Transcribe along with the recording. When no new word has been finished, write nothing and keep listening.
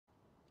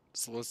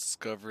So let's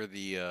discover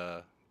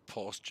the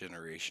pulse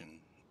generation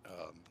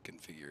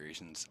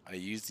configurations. I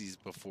used these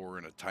before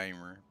in a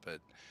timer, but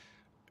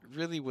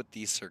really what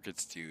these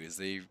circuits do is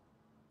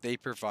they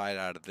provide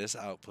out of this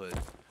output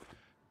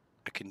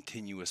a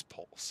continuous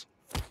pulse.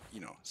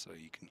 So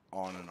you can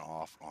on and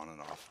off,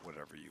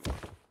 whatever you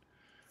want.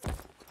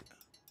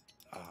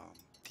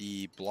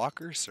 The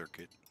blocker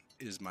circuit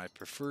is my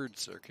preferred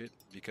circuit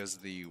because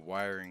the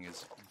wiring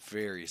is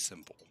very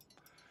simple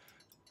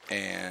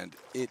and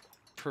it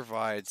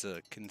provides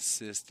a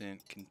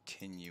consistent,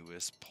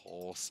 continuous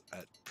pulse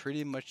at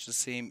pretty much the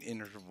same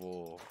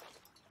interval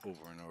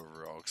over and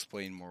over. I'll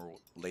explain more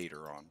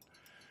later on.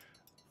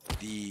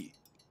 The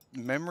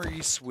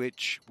memory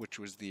switch, which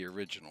was the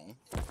original,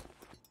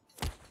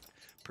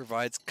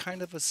 provides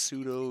kind of a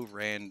pseudo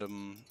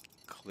random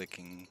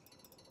clicking,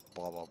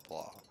 blah blah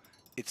blah.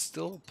 It's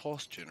still a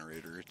pulse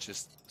generator, it's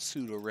just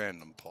pseudo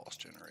random pulse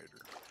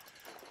generator.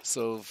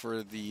 So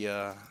for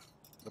the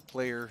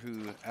player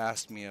who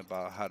asked me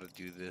about how to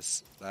do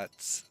this,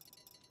 that's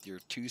your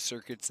two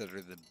circuits that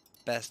are the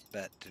best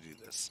bet to do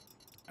this.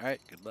 All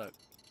right, good luck.